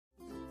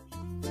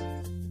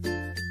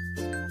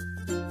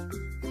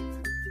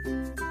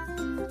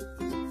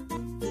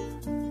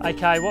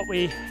Okay, what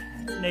we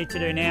need to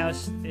do now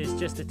is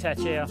just attach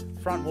our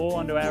front wall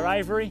onto our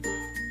aviary.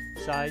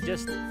 So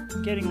just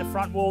getting the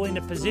front wall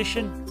into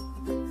position,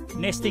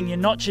 nesting your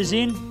notches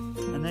in,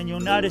 and then you'll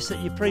notice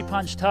that your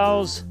pre-punched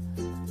holes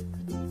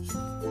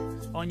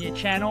on your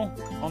channel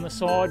on the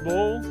side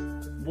wall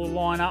will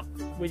line up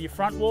with your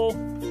front wall.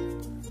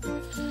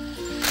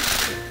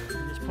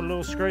 Just put a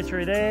little screw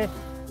through there.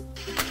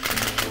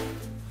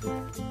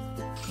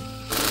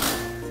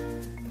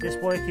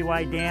 Just work your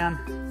way down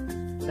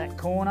that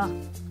corner.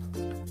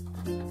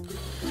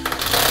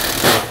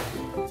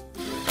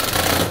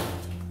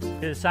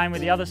 Do the same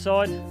with the other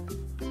side.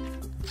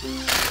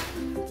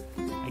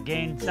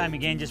 Same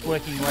again, just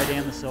working your way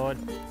down the side.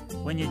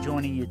 When you're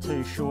joining your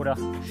two shorter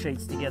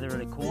sheets together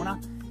at a corner,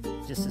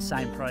 just the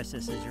same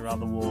process as your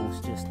other walls.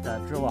 Just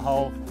drill a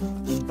hole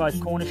in both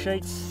corner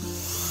sheets.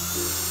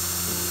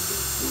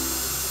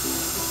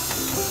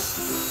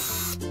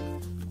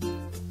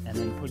 And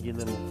then put your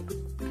little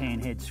pan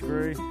head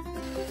screw.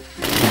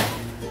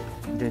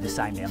 And do the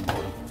same down the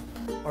bottom.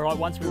 All right,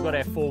 once we've got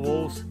our four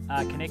walls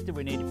connected,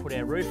 we need to put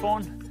our roof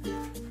on.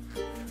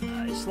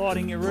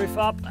 Sliding your roof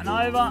up and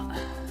over.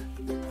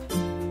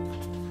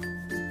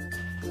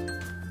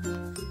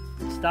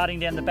 Starting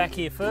down the back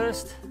here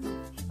first.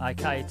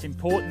 Okay, it's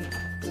important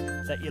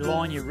that you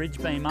line your ridge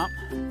beam up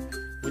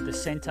with the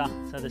centre.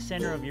 So the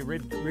centre of your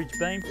ridge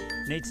beam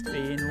needs to be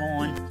in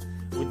line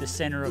with the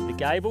centre of the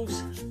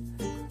gables,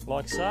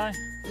 like so.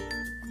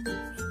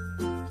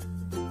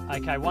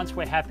 Okay, once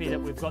we're happy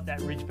that we've got that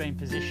ridge beam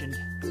positioned,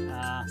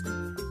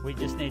 we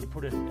just need to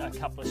put a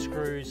couple of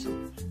screws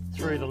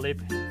through the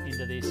lip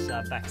into this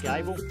back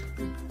gable.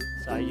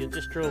 So you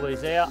just drill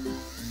these out.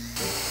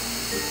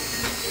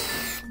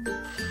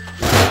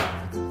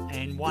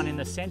 And one in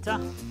the centre.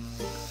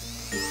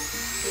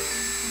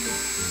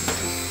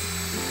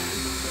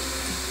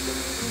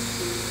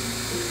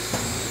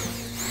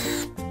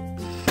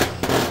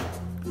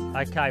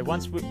 Okay,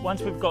 once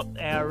we've got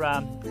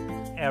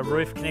our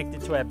roof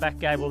connected to our back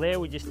gable there,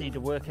 we just need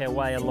to work our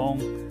way along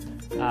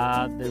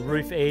the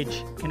roof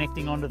edge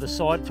connecting onto the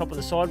top of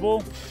the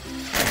sidewall.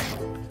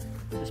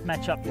 Just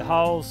match up your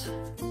holes.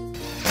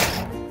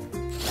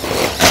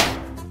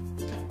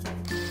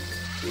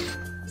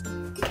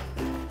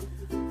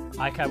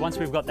 Okay, once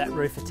we've got that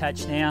roof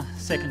attached now,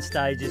 second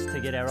stage is to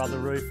get our other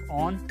roof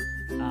on.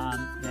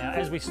 Now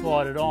as we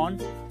slide it on,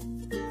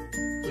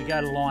 we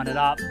go to line it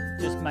up.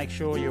 Just make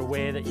sure you're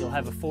aware that you'll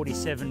have a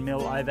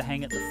 47mm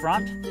overhang at the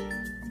front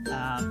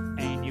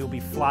and you'll be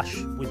flush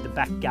with the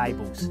back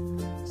gables.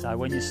 So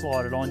when you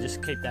slide it on,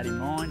 just keep that in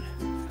mind.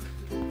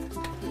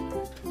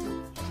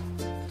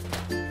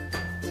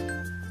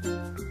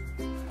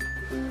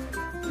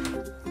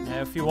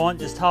 Now if you want,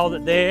 just hold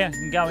it there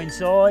and go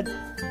inside.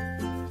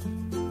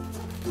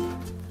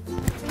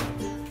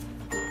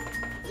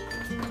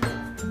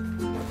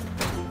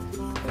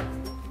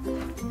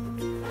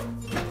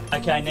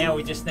 Okay, now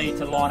we just need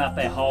to line up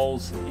our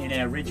holes in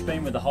our ridge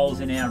beam with the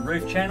holes in our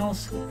roof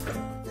channels.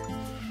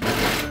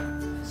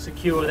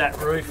 Secure that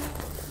roof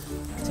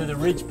to the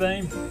ridge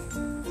beam.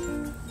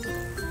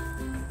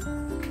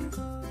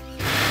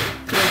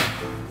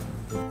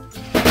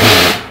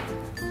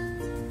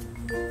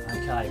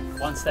 Okay,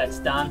 once that's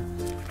done,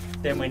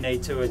 then we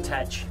need to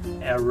attach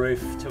our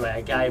roof to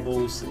our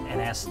gables and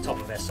our top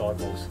of our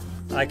sidewalls.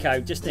 Okay,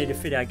 we just need to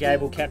fit our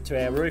gable cap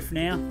to our roof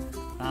now.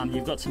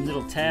 You've got some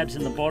little tabs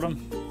in the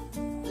bottom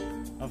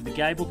of the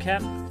gable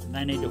cap.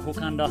 They need to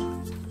hook under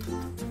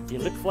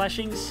your lip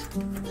flashings,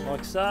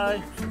 like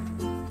so.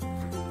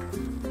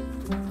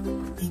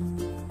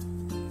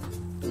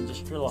 And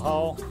just drill a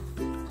hole.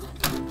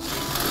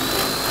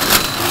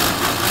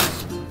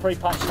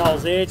 Pre-punched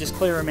holes there, just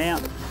clear them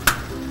out.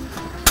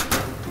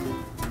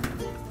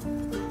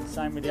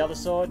 Same with the other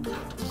side.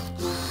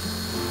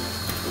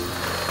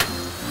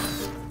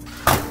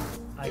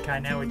 Okay,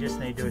 now we just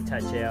need to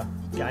attach our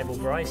gable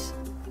brace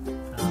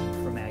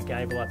from our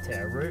gable up to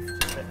our roof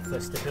for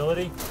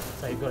stability.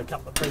 So you've got a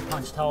couple of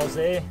pre-punched holes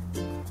there.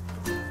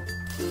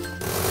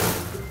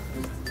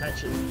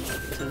 Attach it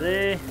to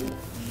there.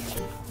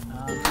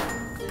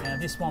 Now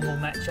this one will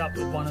match up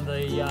with one of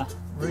the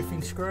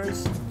roofing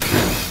screws.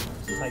 Just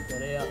take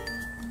that out.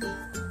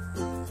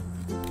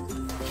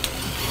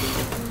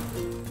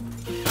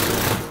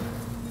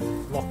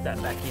 Lock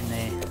that back in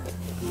there.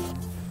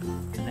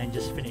 And then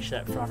just finish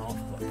that front off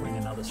by putting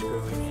another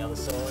screw in the other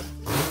side.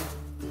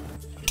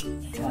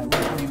 Okay,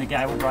 we're putting the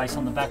gable brace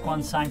on the back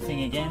one, same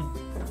thing again.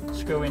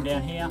 Screw in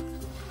down here.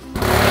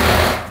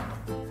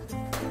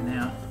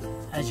 Now,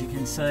 as you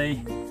can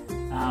see,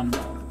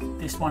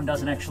 this one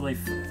doesn't actually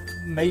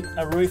meet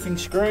a roofing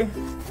screw,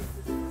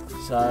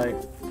 so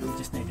we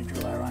just need to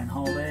drill our own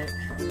hole there.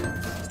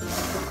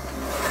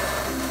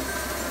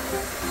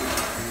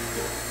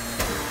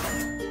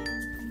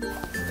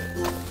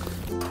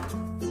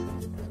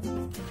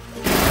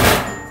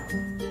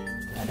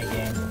 And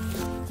again,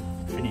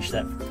 finish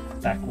that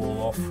back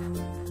wall off